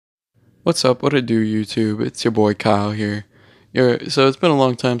What's up? What it do, YouTube? It's your boy Kyle here. So it's been a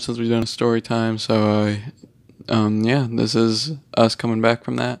long time since we've done a story time. Yeah, this is us coming back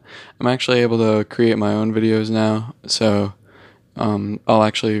from that. I'm actually able to create my own videos now, so I'll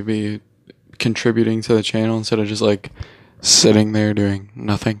actually be contributing to the channel instead of just like sitting there doing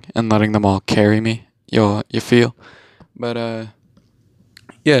nothing and letting them all carry me. You feel? But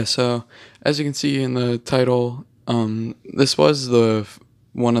yeah. So as you can see in the title, this was the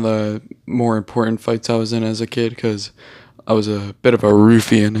one of the more important fights I was in as a kid because I was a bit of a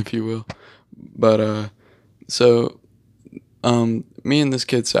ruffian, if you will. But so me and this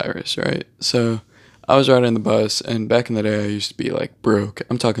kid Cyrus, right? So I was riding the bus, and back in the day, I used to be like broke.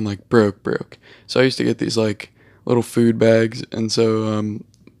 I'm talking like broke. So I used to get these like little food bags, and so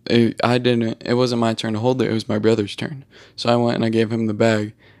I didn't. It wasn't my turn to hold it. It was my brother's turn. So I went and I gave him the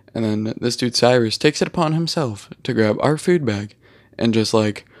bag, and then this dude Cyrus takes it upon himself to grab our food bag and just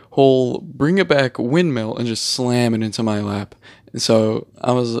like whole bring it back windmill and just slam it into my lap. And so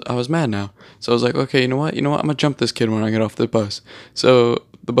I was mad now. So I was like, okay, I'm gonna jump this kid when I get off the bus. So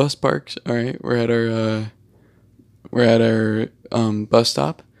the bus parks. All right, we're at our bus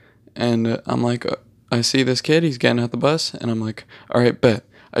stop, and I'm like, I see this kid. He's getting out the bus, and I'm like, all right, bet.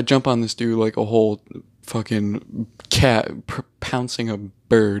 I jump on this dude like a whole fucking cat pouncing a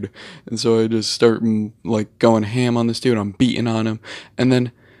bird, and so I just start like going ham on this dude. I'm beating on him, and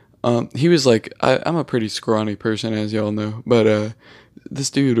then he was like, I'm a pretty scrawny person, as y'all know, but this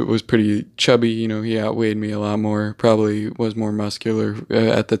dude was pretty chubby. He outweighed me a lot more. Probably was more muscular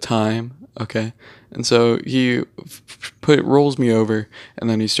at the time. Okay, and so he rolls me over, and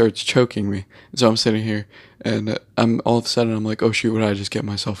then he starts choking me. And so I'm sitting here, and I'm all of a sudden I'm like, oh shoot, what did I just get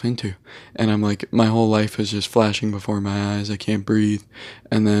myself into? And I'm like, my whole life is just flashing before my eyes. I can't breathe,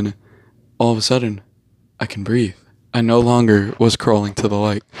 and then all of a sudden, I can breathe. I no longer was crawling to the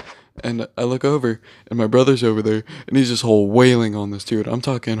light. And I look over, and my brother's over there, and he's just whole wailing on this dude. I'm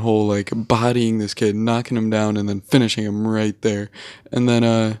talking whole like bodying this kid, knocking him down, and then finishing him right there. And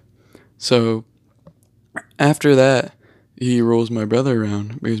then so after that, he rolls my brother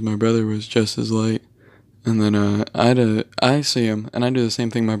around because my brother was just as light. And then I see him, and I do the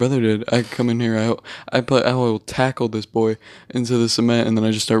same thing my brother did. I come in here, I will tackle this boy into the cement, and then I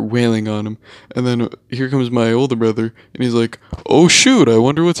just start wailing on him. And then here comes my older brother, and he's like, "Oh shoot, I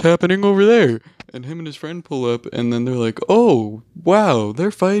wonder what's happening over there." And him and his friend pull up, and then they're like, "Oh wow, they're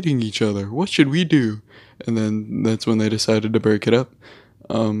fighting each other. What should we do?" And then that's when they decided to break it up.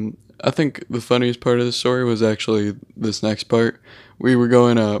 I think the funniest part of the story was actually this next part. We were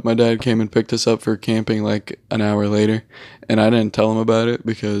going, my dad came and picked us up for camping like an hour later, and I didn't tell him about it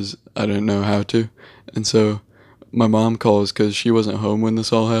because I didn't know how to. And so my mom calls because she wasn't home when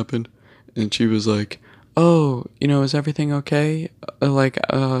this all happened, and she was like, oh, is everything okay?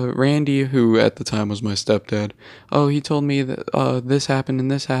 Randy, who at the time was my stepdad, oh, he told me that this happened and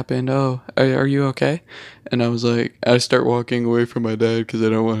this happened. Oh, are you okay? And I was like, I start walking away from my dad because I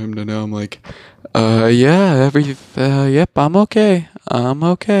don't want him to know. I'm like, yeah, yep, I'm okay. I'm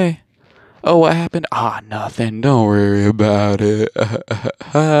okay. Oh, what happened? Ah, nothing. Don't worry about it.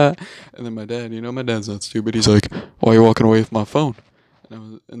 And then my dad's not stupid. He's like, why are you walking away with my phone?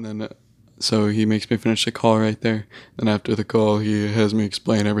 And then so he makes me finish the call right there. Then after the call, he has me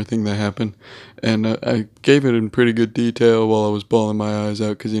explain everything that happened. And I gave it in pretty good detail while I was bawling my eyes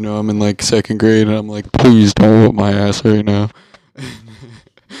out because, I'm in like second grade and I'm like, please don't whip my ass right now.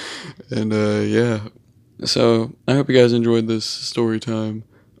 And yeah. So I hope you guys enjoyed this story time.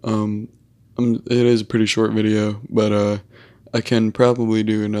 It is a pretty short video, but I can probably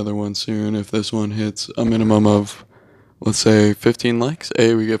do another one soon if this one hits a minimum of, let's say, 15 likes.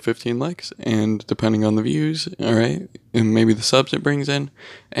 We get 15 likes, and depending on the views, all right, and maybe the subs it brings in,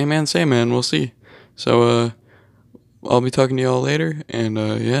 man, we'll see. So I'll be talking to y'all later, and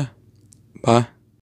yeah, bye.